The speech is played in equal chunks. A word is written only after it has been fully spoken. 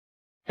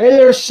Hey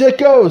there,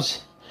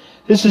 sickos!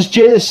 This is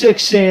Jay the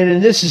SickSaiyan,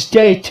 and this is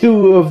day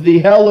 2 of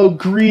the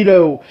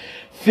HelloGreedo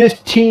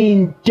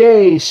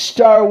 15-day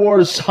Star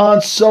Wars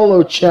Han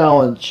Solo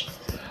challenge.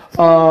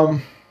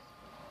 And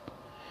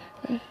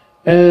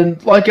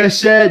like I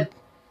said,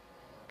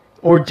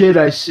 or did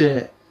I say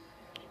it?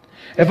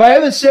 If I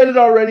haven't said it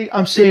already,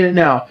 I'm saying it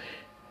now.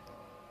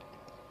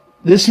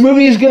 This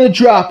movie is going to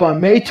drop on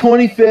May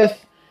 25th,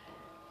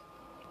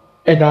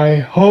 and I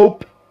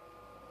hope,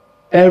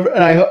 and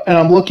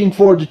I'm looking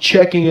forward to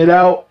checking it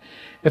out.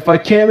 If I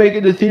can't make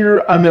it to the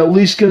theater, I'm at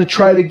least going to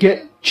try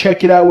to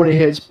check it out when it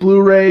hits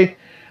Blu-ray.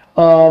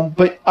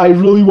 But I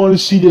really want to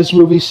see this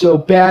movie so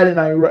bad, and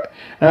I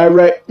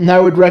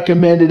would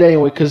recommend it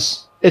anyway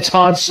because it's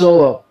Han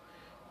Solo.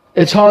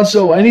 It's Han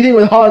Solo. Anything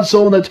with Han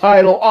Solo in the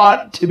title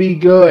ought to be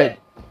good.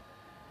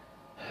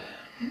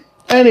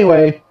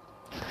 Anyway,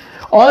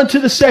 on to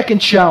the second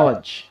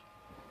challenge.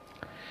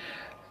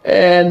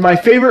 And my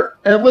favorite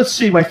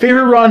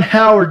Ron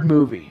Howard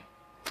movie.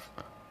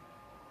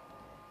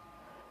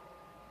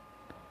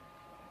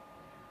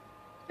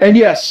 And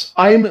yes,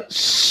 I'm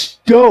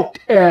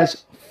stoked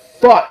as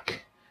fuck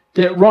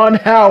that Ron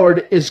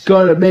Howard is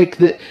gonna be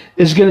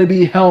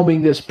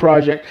helming this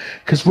project,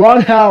 because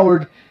Ron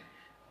Howard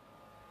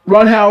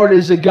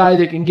is a guy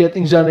that can get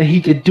things done, and he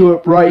could do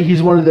it right.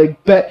 He's one of the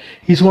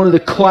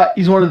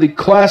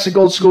classic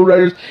old school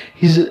writers.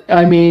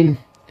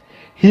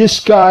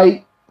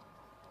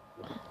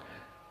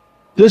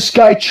 This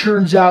guy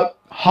churns out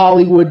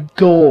Hollywood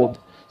gold.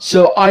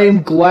 So I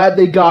am glad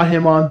they got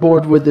him on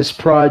board with this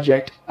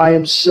project. I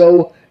am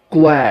so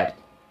glad.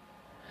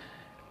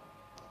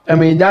 I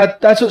mean,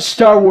 that's what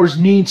Star Wars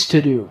needs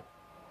to do.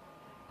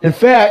 In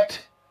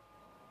fact,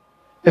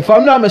 if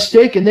I'm not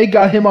mistaken, they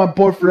got him on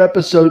board for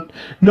episode...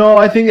 No,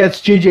 I think that's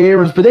J.J.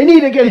 Abrams, but they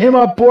need to get him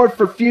on board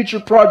for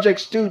future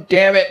projects too,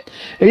 damn it.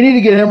 They need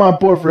to get him on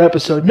board for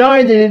episode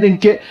 9. They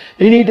need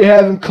to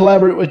have him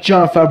collaborate with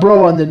Jon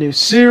Favreau on the new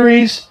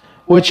series,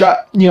 which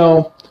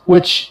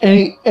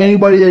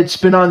anybody that's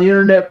been on the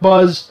internet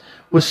buzz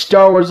with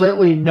Star Wars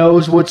lately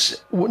knows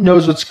what's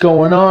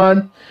going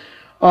on.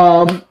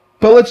 But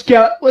let's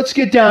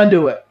get down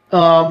to it.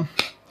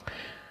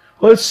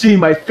 Let's see,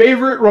 my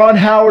favorite Ron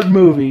Howard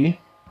movie,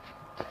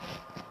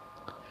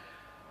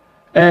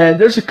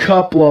 and there's a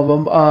couple of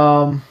them.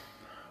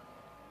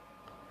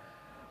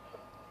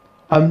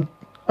 I'm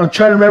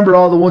trying to remember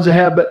all the ones I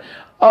have, but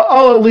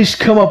I'll at least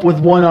come up with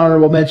one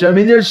honorable mention. I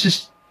mean, there's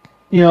just,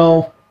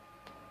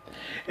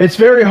 it's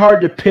very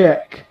hard to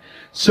pick.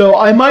 So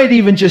I might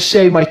even just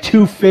say my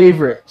two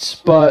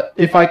favorites, but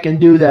if I can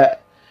do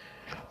that.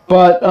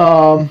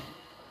 But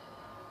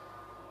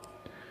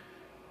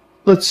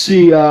let's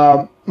see,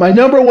 my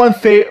number one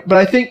favorite, but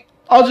I think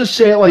I'll just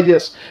say it like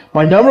this.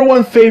 My number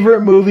one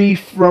favorite movie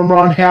from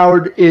Ron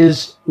Howard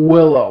is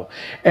Willow.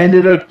 And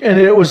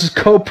it was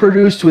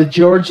co-produced with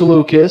George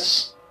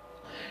Lucas.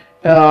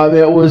 And of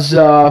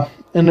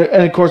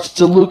course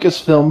it's a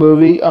Lucasfilm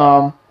movie.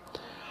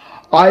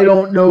 I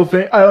don't know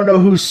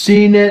who's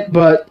seen it,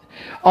 but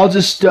I'll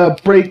just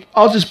break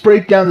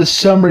down the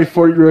summary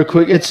for you real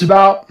quick. It's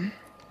about a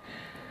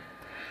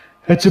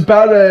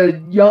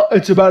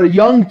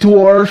young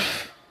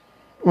dwarf,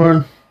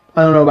 or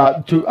I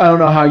don't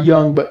know how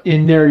young, but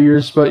in their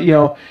years, but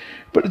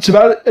but it's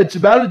about a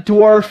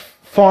dwarf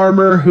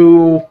farmer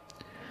who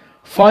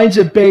finds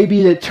a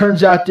baby that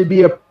turns out to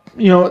be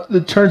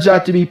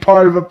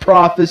part of a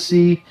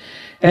prophecy,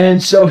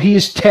 and so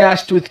he's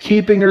tasked with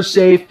keeping her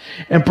safe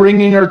and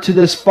bringing her to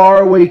this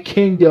faraway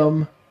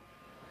kingdom,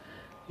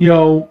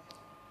 where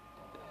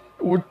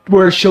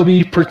she'll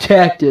be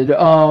protected.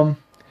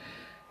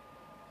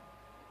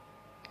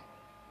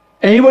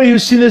 Anybody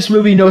who's seen this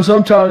movie knows what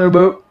I'm talking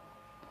about.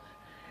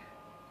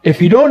 If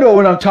you don't know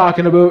what I'm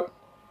talking about,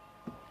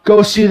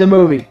 go see the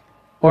movie.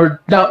 Or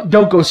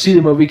don't go see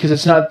the movie because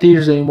it's not in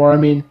theaters anymore. I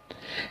mean,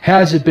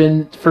 has it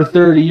been for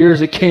 30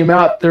 years? It came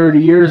out 30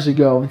 years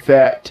ago, in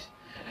fact.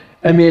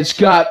 I mean, it's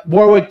got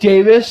Warwick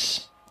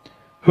Davis,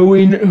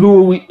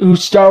 who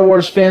Star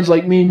Wars fans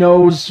like me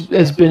knows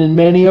has been in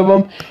many of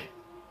them.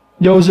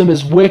 Knows him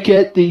as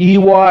Wicket, the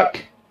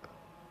Ewok.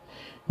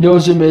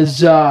 Knows him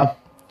as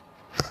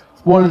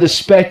one of the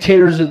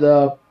spectators of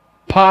the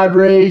pod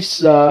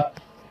race.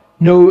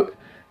 Knows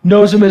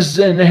him as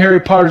in Harry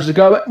Potter's the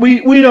God.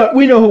 We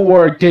know who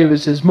Warwick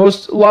Davis is.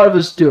 A lot of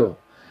us do.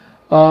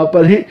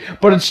 But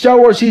in Star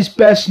Wars he's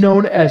best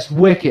known as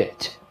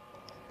Wicket.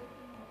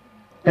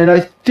 And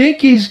I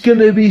think he's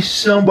gonna be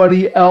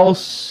somebody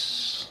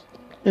else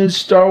in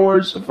Star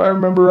Wars, if I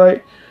remember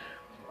right.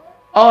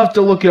 I'll have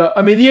to look it up.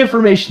 I mean, the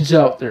information's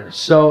out there.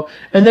 So,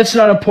 and that's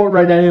not important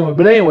right now anyway.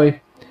 But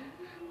anyway,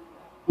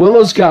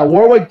 Willow's got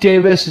Warwick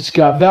Davis. It's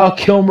got Val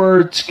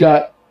Kilmer. It's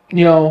got,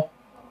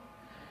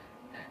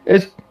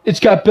 it's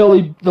got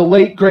the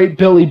late great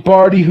Billy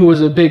Barty, who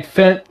was a big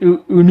fan,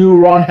 who knew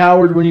Ron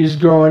Howard when he was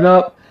growing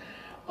up.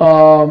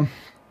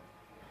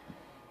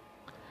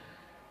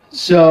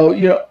 So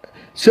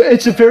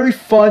it's a very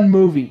fun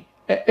movie.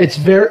 It's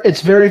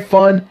very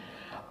fun.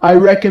 I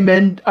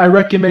recommend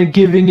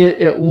giving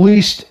it at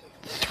least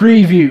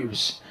 3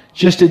 views.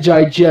 just to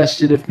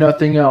digest it, if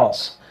nothing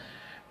else.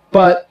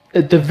 But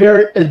at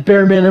the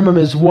bare minimum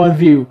is one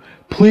view.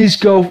 Please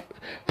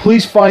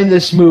find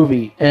this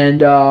movie.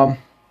 And,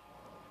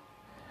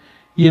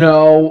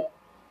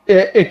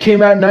 it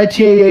came out in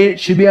 1988. It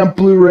should be on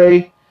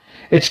Blu-ray.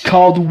 It's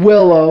called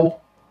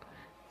Willow.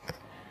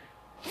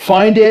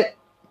 Find it,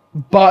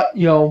 but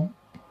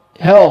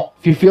hell,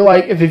 if you feel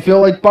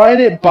like buying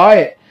it, buy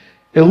it.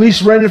 At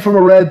least rent it from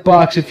a red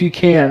box if you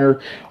can,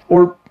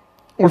 or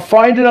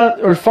find it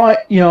on find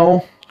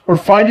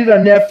it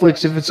on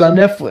Netflix if it's on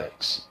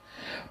Netflix.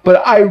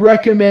 But I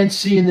recommend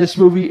seeing this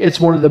movie. It's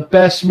one of the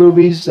best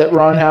movies that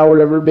Ron Howard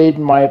ever made,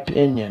 in my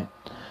opinion.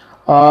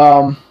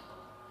 And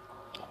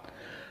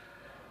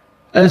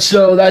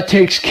so that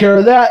takes care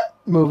of that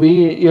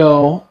movie.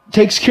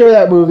 Takes care of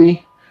that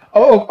movie.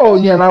 Oh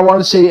yeah, and I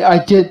want to say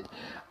I did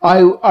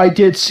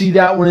see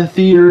that one in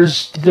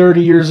theaters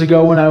 30 years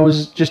ago when I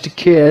was just a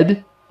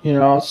kid.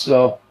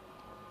 So.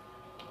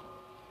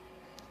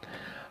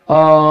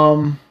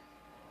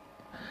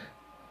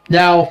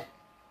 Now,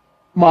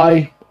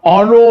 my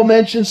honorable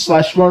mention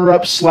 /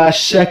 runner-up /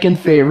 second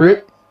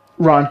favorite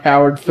Ron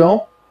Howard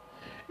film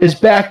is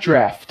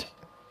Backdraft.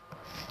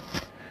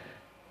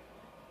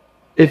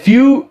 If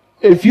you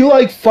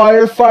like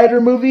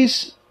firefighter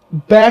movies,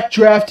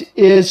 Backdraft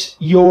is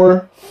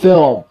your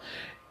film.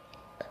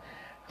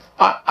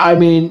 I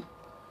mean,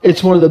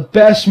 it's one of the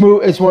best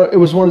movies. It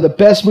was one of the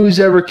best movies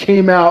that ever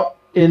came out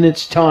in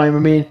its time. I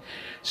mean,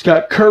 it's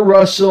got Kurt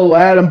Russell,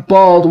 Adam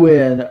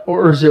Baldwin,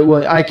 or is it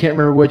what? I can't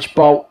remember which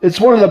Baldwin.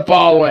 It's one of the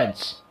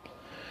Baldwins.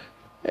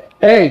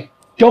 Hey,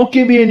 don't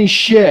give me any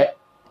shit.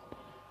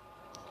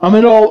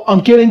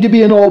 I'm getting to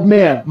be an old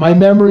man. My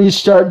memory is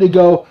starting to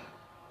go.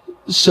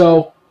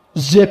 So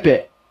zip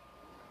it.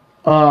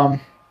 But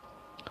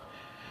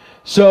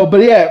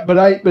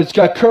it's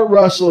got Kurt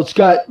Russell. It's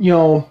got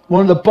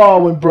one of the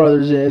Baldwin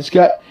brothers in it. It's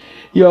got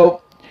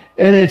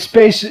and it's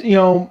based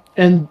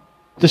and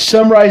to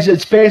summarize,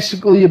 it's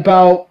basically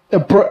about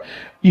a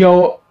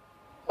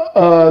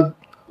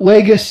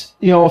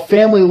legacy, a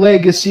family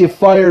legacy of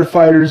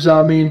firefighters.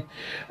 I mean,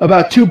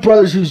 about two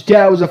brothers whose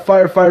dad was a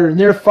firefighter, and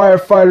they're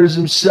firefighters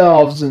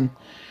themselves, and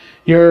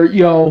your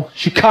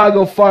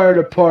Chicago Fire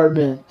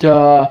Department,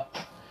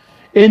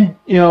 and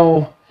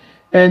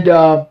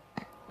of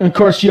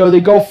course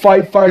they go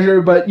fight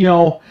fire, but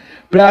but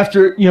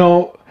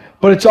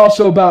it's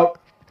also about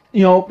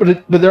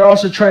but they're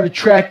also trying to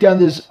track down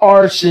this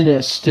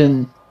arsonist,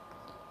 and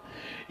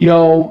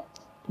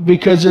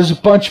because there's a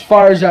bunch of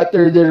fires out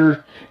there that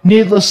are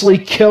needlessly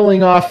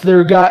killing off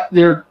their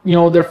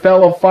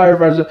fellow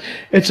firefighters.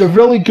 It's a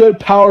really good,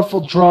 powerful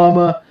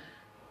drama.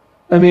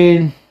 I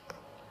mean,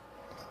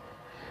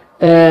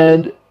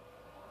 and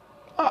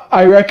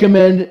I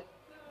recommend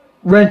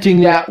renting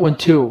that one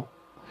too,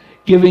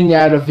 giving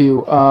that a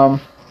view.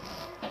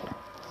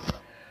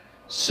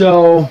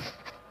 So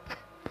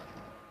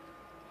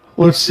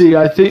let's see.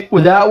 I think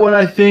with that one,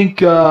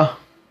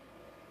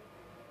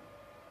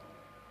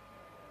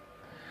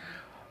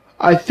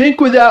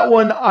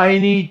 I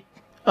need.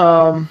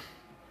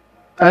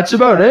 That's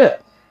about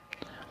it.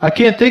 I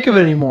can't think of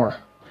it anymore.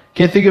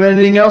 Can't think of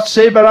anything else to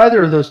say about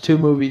either of those two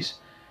movies.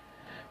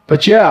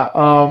 But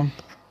yeah,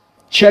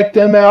 check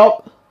them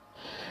out.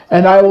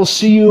 And I will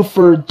see you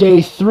for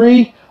day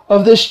 3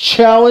 of this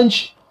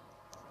challenge.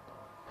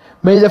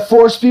 May the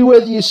force be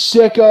with you,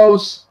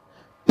 sickos.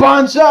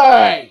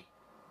 Bonsai!